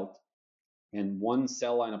stealth and one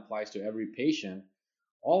cell line applies to every patient,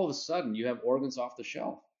 all of a sudden you have organs off the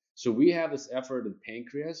shelf. So we have this effort in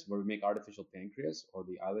pancreas where we make artificial pancreas or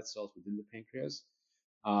the islet cells within the pancreas.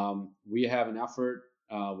 We have an effort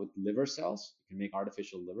with liver cells. You can make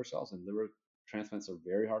artificial liver cells, and liver transplants are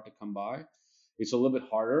very hard to come by. It's a little bit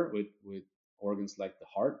harder with organs like the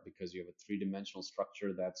heart because you have a three-dimensional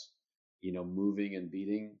structure that's moving and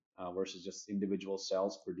beating versus just individual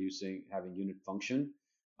cells having unit function.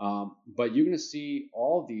 But you're going to see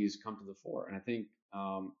all of these come to the fore, and I think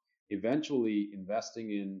eventually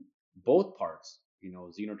investing in both parts,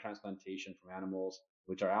 xenotransplantation from animals,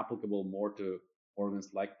 which are applicable more to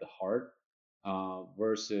organs like the heart,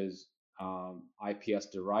 versus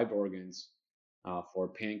iPS-derived organs for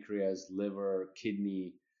pancreas, liver,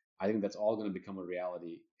 kidney. I think that's all going to become a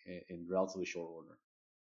reality in relatively short order.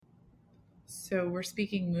 So we're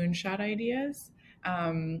speaking moonshot ideas.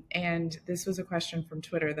 And this was a question from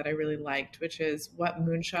Twitter that I really liked, which is what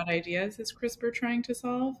moonshot ideas is CRISPR trying to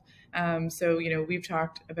solve? So, we've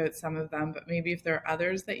talked about some of them, but maybe if there are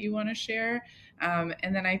others that you want to share.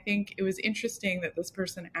 And then I think it was interesting that this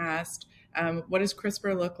person asked, what does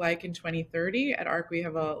CRISPR look like in 2030? At ARC, we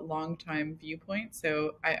have a long time viewpoint.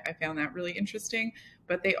 So I found that really interesting.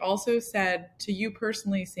 But they also said to you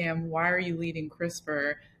personally, Sam, why are you leading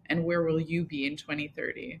CRISPR and where will you be in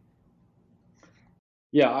 2030?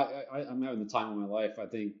 Yeah, I'm having the time of my life. I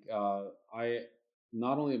think I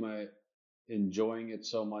not only am I enjoying it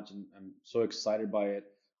so much and I'm so excited by it,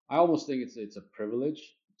 I almost think it's a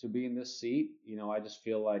privilege to be in this seat. I just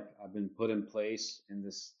feel like I've been put in place in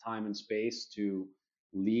this time and space to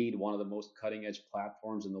lead one of the most cutting edge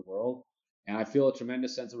platforms in the world. And I feel a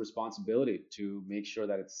tremendous sense of responsibility to make sure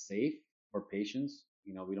that it's safe for patients.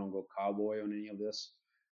 We don't go cowboy on any of this,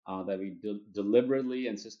 that we deliberately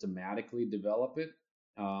and systematically develop it.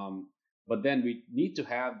 But then we need to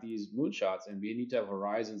have these moonshots and we need to have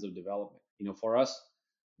horizons of development. For us,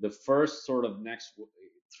 the first sort of next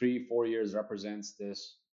 3-4 years represents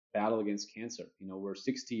this battle against cancer. We're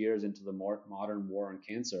 60 years into the modern war on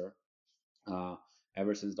cancer,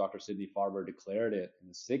 ever since Dr. Sidney Farber declared it in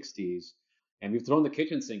the 60s. And we've thrown the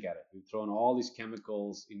kitchen sink at it. We've thrown all these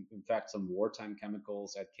chemicals, in fact, some wartime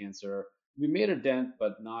chemicals at cancer. We made a dent,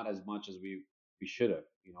 but not as much as we should have,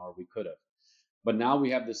 or we could have. But now we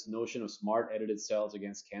have this notion of smart edited cells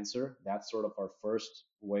against cancer. That's sort of our first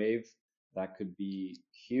wave that could be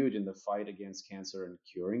huge in the fight against cancer and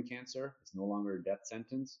curing cancer. It's no longer a death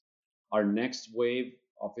sentence. Our next wave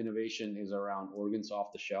of innovation is around organs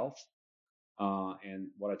off the shelf, and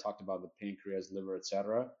what I talked about with pancreas, liver,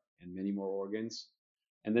 etc. and many more organs.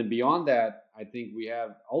 And then beyond that, I think we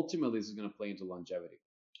have ultimately this is going to play into longevity.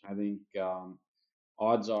 I think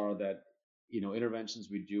odds are that interventions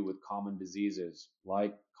we do with common diseases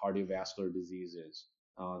like cardiovascular diseases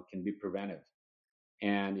can be preventive.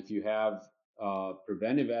 And if you have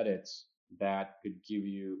preventive edits that could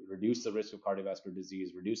reduce the risk of cardiovascular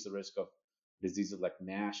disease, reduce the risk of diseases like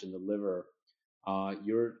NASH in the liver,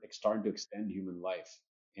 you're starting to extend human life.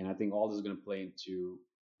 And I think all this is going to play into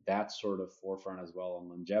that sort of forefront as well on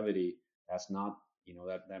longevity. That's not,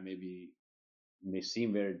 that may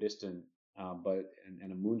seem very distant, but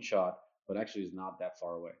and a moonshot, but actually is not that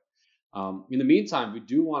far away. In the meantime, we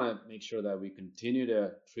do want to make sure that we continue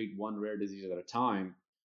to treat one rare disease at a time,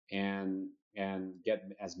 and get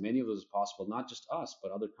as many of those as possible, not just us,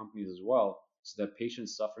 but other companies as well, so that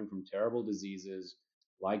patients suffering from terrible diseases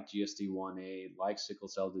like GSD1A, like sickle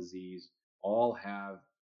cell disease, all have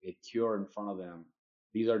a cure in front of them.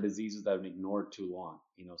 These are diseases that have been ignored too long.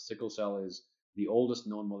 Sickle cell is the oldest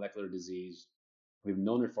known molecular disease. We've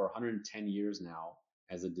known it for 110 years now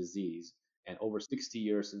as a disease, and over 60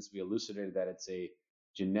 years since we elucidated that it's a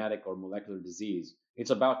genetic or molecular disease.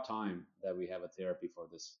 It's about time that we have a therapy for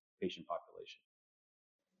this patient population.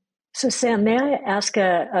 So, Sam, may I ask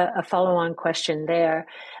a follow-on question there?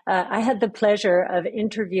 I had the pleasure of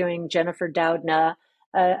interviewing Jennifer Doudna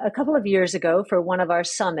a couple of years ago for one of our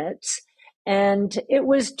summits. And it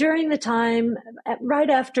was during the time, right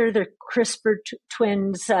after the CRISPR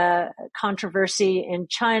twins controversy in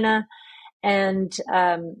China. And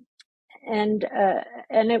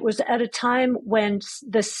it was at a time when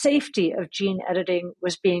the safety of gene editing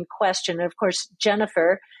was being questioned. And of course,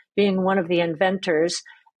 Jennifer, being one of the inventors,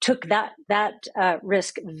 took that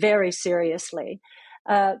risk very seriously.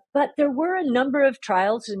 But there were a number of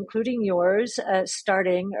trials, including yours,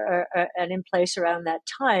 starting and in place around that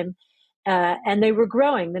time. And they were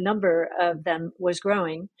growing. The number of them was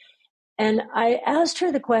growing. And I asked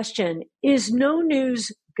her the question, is no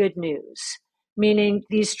news good news? Meaning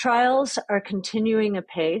these trials are continuing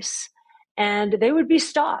apace and they would be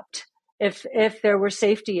stopped if there were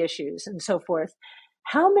safety issues and so forth.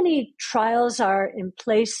 How many trials are in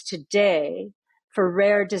place today for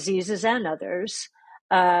rare diseases and others?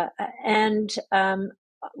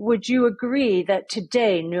 Would you agree that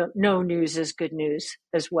today no news is good news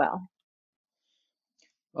as well?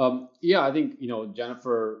 Yeah, I think,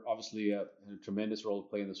 Jennifer obviously had a tremendous role to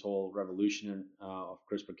play in this whole revolution of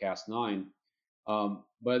CRISPR-Cas9.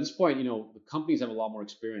 But at this point, the companies have a lot more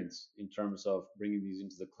experience in terms of bringing these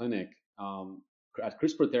into the clinic. At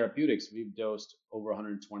CRISPR Therapeutics, we've dosed over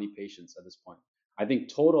 120 patients at this point. I think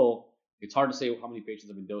total, it's hard to say how many patients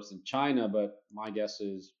have been dosed in China, but my guess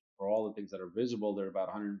is for all the things that are visible, there are about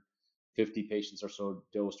 150 patients or so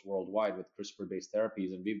dosed worldwide with CRISPR-based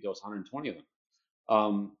therapies, and we've dosed 120 of them.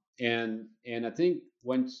 And I think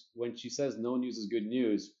when she says no news is good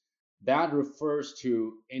news, that refers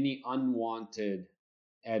to any unwanted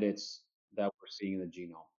edits that we're seeing in the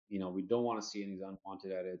genome. We don't want to see any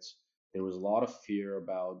unwanted edits. There was a lot of fear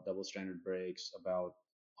about double-stranded breaks, about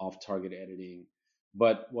off-target editing.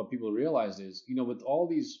 But what people realized is, with all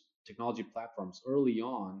these technology platforms early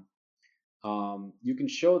on, you can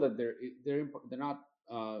show that they're not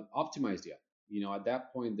optimized yet. At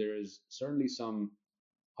that point, there is certainly some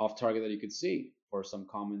off-target that you could see for some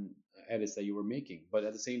common edits that you were making. But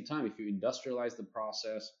at the same time, if you industrialize the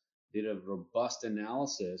process, did a robust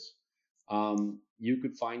analysis, you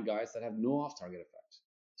could find guys that have no off-target effects.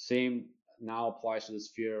 Same now applies to this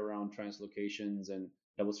fear around translocations and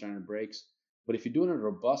double-stranded breaks. But if you do it in a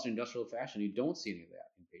robust industrial fashion, you don't see any of that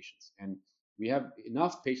in patients. And we have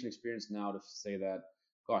enough patient experience now to say that,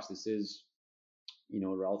 gosh, this is,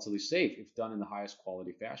 relatively safe if done in the highest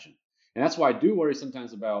quality fashion. And that's why I do worry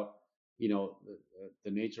sometimes about,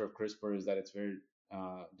 the nature of CRISPR is that it's very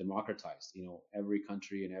democratized. Every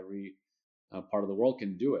country and every part of the world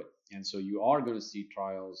can do it. And so you are going to see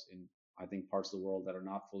trials in, I think, parts of the world that are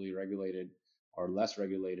not fully regulated or less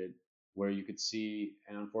regulated, where you could see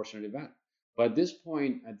an unfortunate event. But at this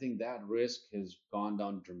point, I think that risk has gone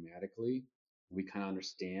down dramatically. We kind of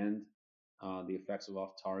understand the effects of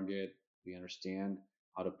off-target. We understand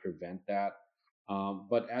how to prevent that.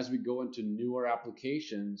 But as we go into newer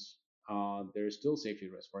applications, there is still safety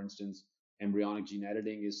risk. For instance, embryonic gene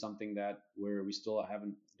editing is something where we still don't have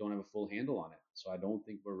a full handle on it. So I don't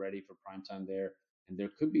think we're ready for prime time there, and there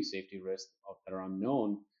could be safety risks that are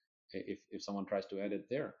unknown if someone tries to edit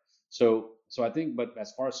there. So I think, but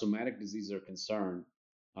as far as somatic diseases are concerned,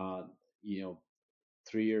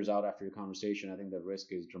 3 years out after your conversation, I think the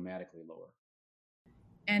risk is dramatically lower.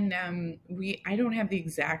 And I don't have the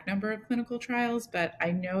exact number of clinical trials, but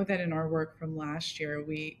I know that in our work from last year,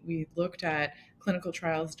 we looked at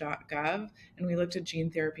clinicaltrials.gov and we looked at gene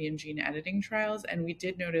therapy and gene editing trials, and we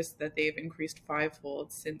did notice that they've increased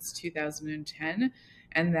fivefold since 2010.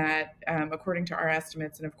 And that, according to our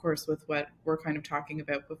estimates, and of course, with what we're kind of talking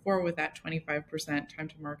about before, with that 25% time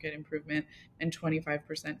to market improvement and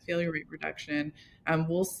 25% failure rate reduction,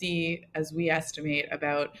 we'll see, as we estimate,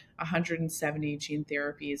 about 170 gene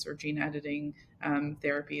therapies or gene editing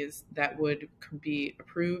therapies that would be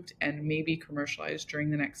approved and maybe commercialized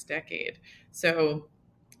during the next decade. So,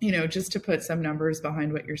 just to put some numbers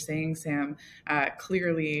behind what you're saying, Sam,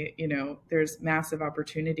 clearly, there's massive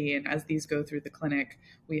opportunity. And as these go through the clinic,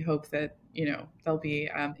 we hope that, there'll be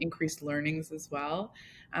increased learnings as well.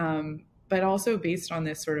 But also based on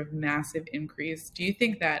this sort of massive increase, do you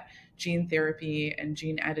think that gene therapy and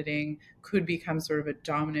gene editing could become sort of a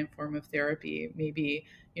dominant form of therapy, maybe,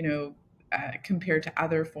 compared to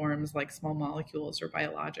other forms like small molecules or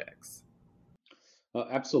biologics?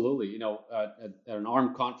 Absolutely. At an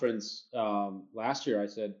ARM conference last year, I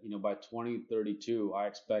said, by 2032, I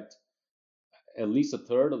expect at least a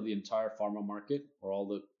third of the entire pharma market or all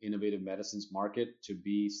the innovative medicines market to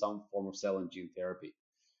be some form of cell and gene therapy.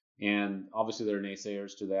 And obviously, there are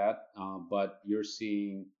naysayers to that, but you're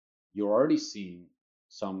already seeing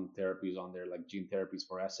some therapies on there, like gene therapies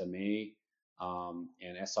for SMA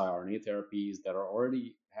and siRNA therapies that are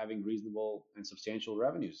already having reasonable and substantial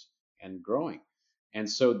revenues and growing. And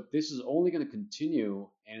so this is only going to continue,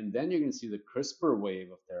 and then you're going to see the CRISPR wave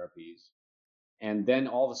of therapies, and then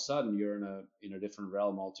all of a sudden you're in a different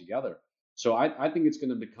realm altogether. So I think it's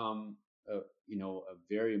going to become a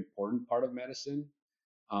very important part of medicine.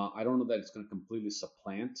 I don't know that it's going to completely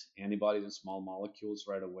supplant antibodies and small molecules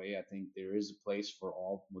right away. I think there is a place for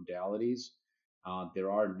all modalities. There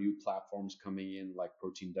are new platforms coming in, like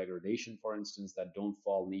protein degradation, for instance, that don't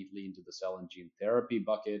fall neatly into the cell and gene therapy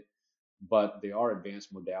bucket, but they are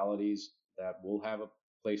advanced modalities that will have a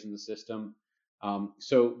place in the system.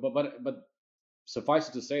 But suffice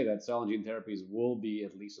it to say that cell and gene therapies will be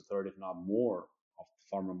at least a third, if not more, of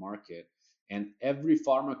the pharma market. And every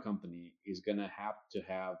pharma company is going to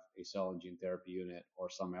have a cell and gene therapy unit or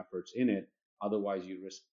some efforts in it. Otherwise, you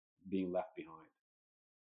risk being left behind.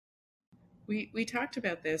 We talked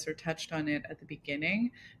about this or touched on it at the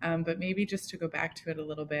beginning, but maybe just to go back to it a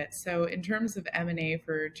little bit. So in terms of M&A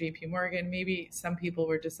for JP Morgan, maybe some people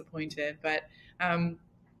were disappointed, but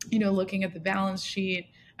looking at the balance sheet,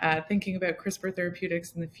 thinking about CRISPR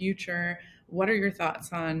Therapeutics in the future, what are your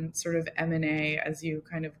thoughts on sort of M&A as you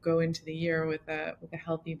kind of go into the year with a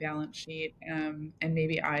healthy balance sheet and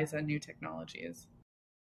maybe eyes on new technologies?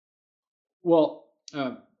 Well,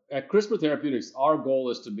 at CRISPR Therapeutics, our goal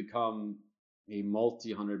is to become a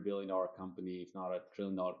multi-$100 billion company, if not a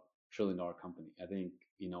trillion-dollar company. I think,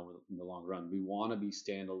 in the long run, we want to be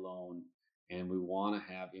standalone and we want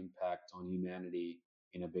to have impact on humanity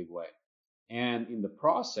in a big way. And in the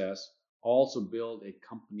process, also build a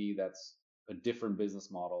company that's a different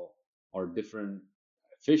business model or different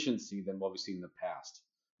efficiency than what we've seen in the past.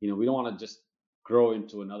 We don't want to just grow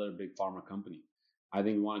into another big pharma company. I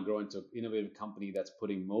think we want to grow into an innovative company that's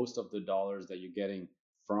putting most of the dollars that you're getting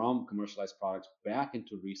from commercialized products back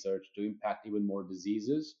into research to impact even more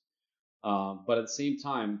diseases, but at the same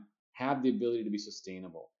time, have the ability to be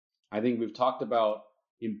sustainable. I think we've talked about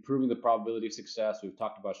improving the probability of success. We've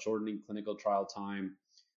talked about shortening clinical trial time.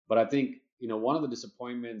 But I think, one of the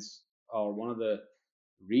disappointments or one of the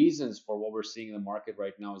reasons for what we're seeing in the market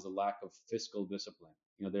right now is the lack of fiscal discipline.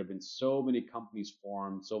 There have been so many companies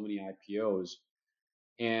formed, so many IPOs.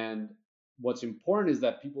 And what's important is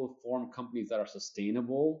that people form companies that are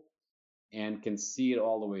sustainable and can see it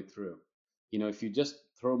all the way through. If you just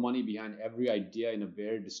throw money behind every idea in a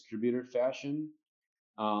very distributed fashion,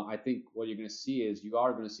 I think what you're going to see is you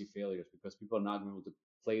are going to see failures because people are not going to be able to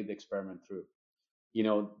play the experiment through.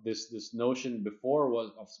 This notion before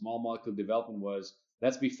was of small molecule development was,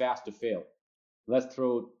 let's be fast to fail. Let's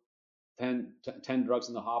throw 10 drugs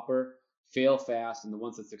in the hopper, fail fast, and the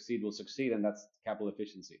ones that succeed will succeed, and that's capital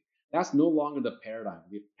efficiency. That's no longer the paradigm.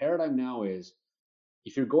 The paradigm now is,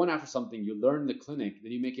 if you're going after something, you learn in the clinic,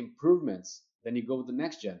 then you make improvements, then you go with the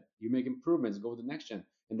next gen. You make improvements, go with the next gen.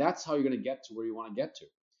 And that's how you're going to get to where you want to get to.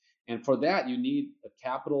 And for that, you need a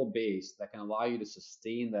capital base that can allow you to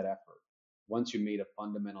sustain that effort once you made a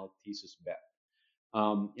fundamental thesis bet.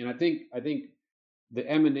 And I think the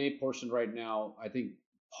M&A portion right now, I think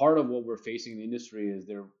part of what we're facing in the industry is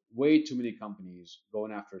there are way too many companies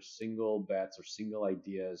going after single bets or single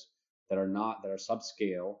ideas that are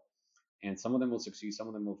subscale, and some of them will succeed, some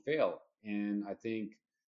of them will fail. And I think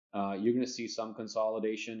You're going to see some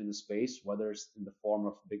consolidation in the space, whether it's in the form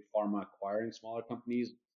of big pharma acquiring smaller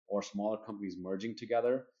companies or smaller companies merging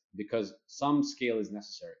together, because some scale is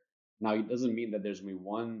necessary. Now, it doesn't mean that there's going to be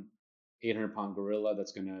one 800-pound gorilla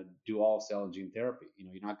that's going to do all cell and gene therapy.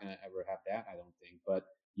 You're not going to ever have that, I don't think. But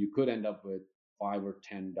you could end up with 5 or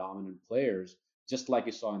 10 dominant players, just like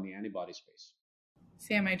you saw in the antibody space.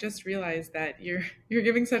 Sam, I just realized that you're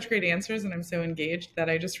giving such great answers, and I'm so engaged that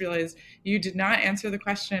I just realized you did not answer the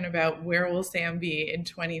question about where will Sam be in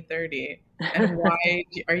 2030, and why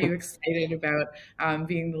are you excited about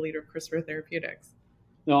being the leader of CRISPR Therapeutics?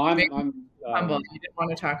 No, I'm humble. You didn't want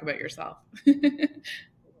to talk about yourself.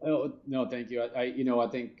 Oh, no, thank you. I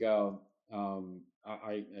think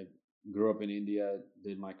I grew up in India,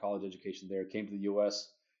 did my college education there, came to the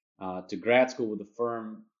U.S. To grad school with a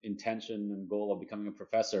firm intention and goal of becoming a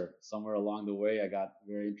professor. Somewhere along the way, I got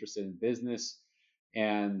very interested in business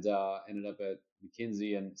and ended up at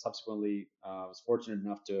McKinsey, and subsequently was fortunate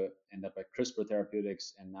enough to end up at CRISPR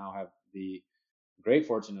Therapeutics, and now have the great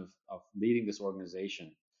fortune of leading this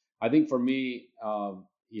organization. I think for me,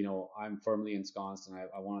 I'm firmly ensconced, and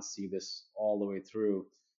I want to see this all the way through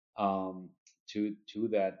to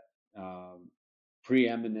that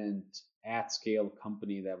preeminent at scale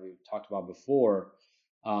company that we've talked about before.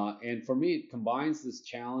 And for me, it combines this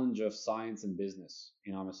challenge of science and business.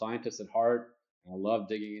 I'm a scientist at heart, and I love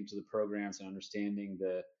digging into the programs and understanding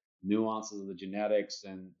the nuances of the genetics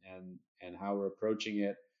and how we're approaching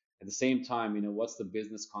it. At the same time, what's the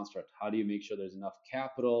business construct? How do you make sure there's enough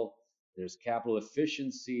capital? There's capital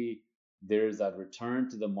efficiency. There's that return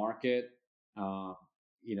to the market.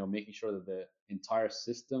 Making sure that the entire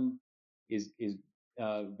system is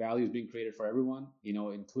value is being created for everyone.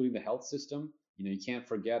 Including the health system. You can't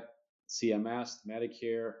forget CMS,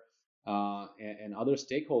 Medicare, and other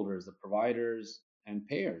stakeholders, the providers and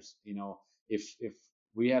payers. If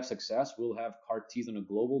we have success, we'll have CAR-Ts on a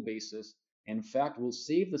global basis. In fact, we'll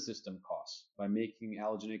save the system costs by making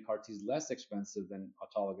allogeneic CAR-Ts less expensive than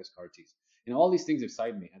autologous CAR-Ts. And all these things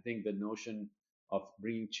excite me. I think the notion of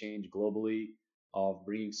bringing change globally, of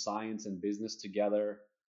bringing science and business together,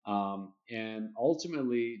 and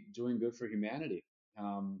ultimately doing good for humanity.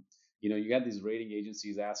 You got these rating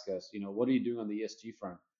agencies ask us, what are you doing on the ESG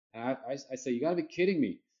front? And I say, you got to be kidding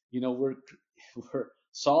me. We're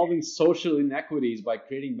solving social inequities by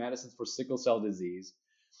creating medicines for sickle cell disease.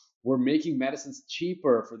 We're making medicines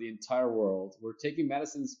cheaper for the entire world. We're taking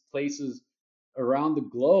medicines places around the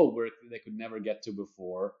globe where they could never get to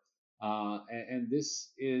before. And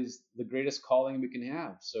this is the greatest calling we can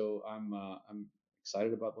have. So I'm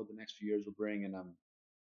excited about what the next few years will bring, and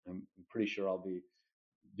I'm pretty sure I'll be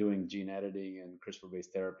doing gene editing and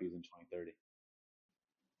CRISPR-based therapies in 2030.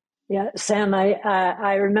 Yeah, Sam,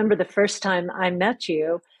 I remember the first time I met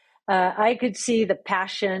you. I could see the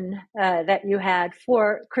passion that you had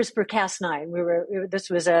for CRISPR-Cas9. This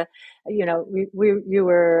was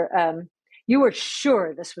you were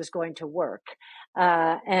sure this was going to work,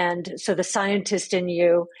 and so the scientist in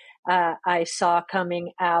you I saw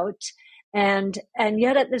coming out, and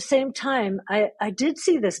yet at the same time I did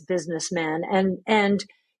see this businessman and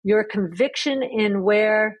your conviction in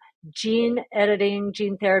where gene editing,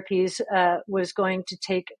 gene therapies was going to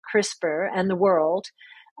take CRISPR and the world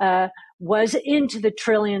was into the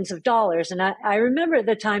trillions of dollars. And I remember at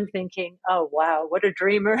the time thinking, oh, wow, what a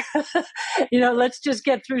dreamer. Let's just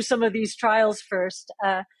get through some of these trials first.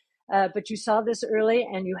 But you saw this early,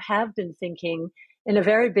 and you have been thinking in a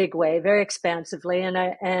very big way, very expansively.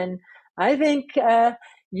 And I think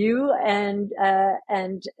you and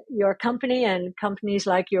your company and companies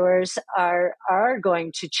like yours are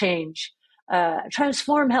going to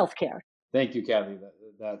transform healthcare. Thank you, Kathy.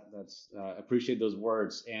 That's appreciate those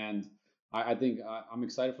words, and I think I'm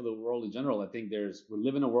excited for the world in general. I think we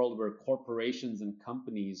live in a world where corporations and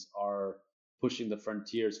companies are pushing the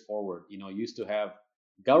frontiers forward. Used to have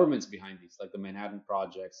governments behind these, like the Manhattan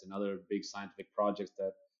Projects and other big scientific projects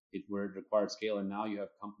that were required scale, and now you have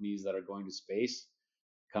companies that are going to space,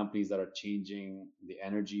 companies that are changing the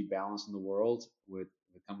energy balance in the world with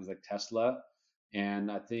companies like Tesla.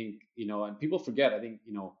 And I think, and people forget, I think,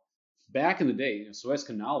 back in the day, Suez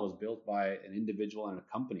Canal was built by an individual and a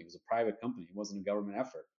company. It was a private company. It wasn't a government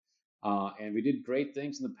effort. And we did great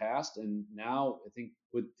things in the past. And now I think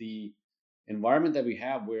with the environment that we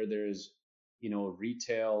have, where there's,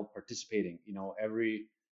 retail participating, every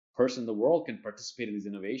person in the world can participate in this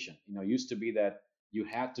innovation. It used to be that you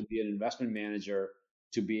had to be an investment manager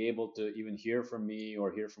to be able to even hear from me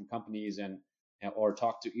or hear from companies or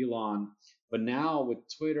talk to Elon. But now with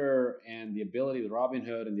Twitter and the ability, the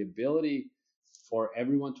Robinhood, and the ability for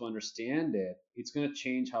everyone to understand it, it's going to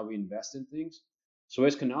change how we invest in things.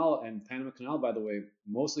 Suez Canal and Panama Canal, by the way,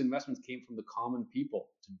 most of the investments came from the common people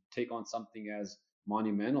to take on something as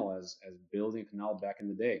monumental as building a canal back in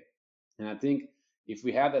the day. And I think if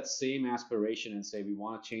we have that same aspiration and say we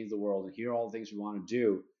want to change the world and here are all the things we want to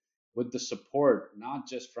do, with the support not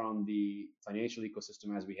just from the financial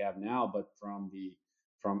ecosystem as we have now, but from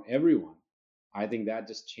everyone, I think that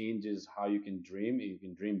just changes how you can dream. You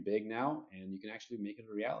can dream big now, and you can actually make it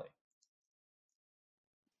a reality.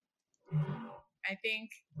 I think,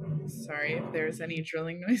 sorry if there's any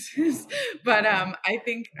drilling noises, but I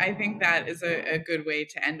think that is a good way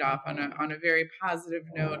to end off on a very positive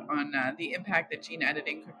note on the impact that gene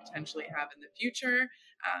editing could potentially have in the future.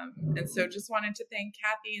 And so just wanted to thank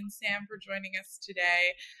Kathy and Sam for joining us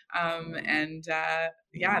today.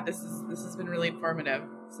 This has been really informative.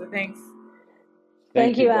 So thanks.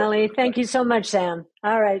 Thank you, Ali. Thank you so much, Sam.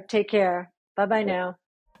 All right, take care. Bye-bye now.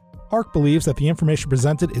 ARC believes that the information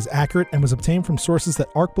presented is accurate and was obtained from sources that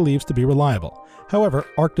ARC believes to be reliable. However,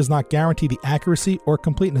 ARC does not guarantee the accuracy or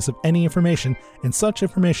completeness of any information, and such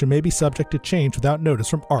information may be subject to change without notice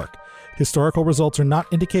from ARC. Historical results are not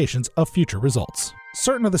indications of future results.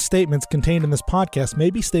 Certain of the statements contained in this podcast may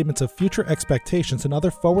be statements of future expectations and other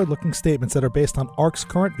forward-looking statements that are based on ARC's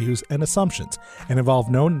current views and assumptions, and involve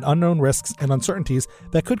known and unknown risks and uncertainties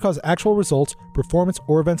that could cause actual results, performance,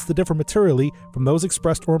 or events to differ materially from those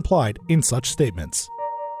expressed or implied in such statements.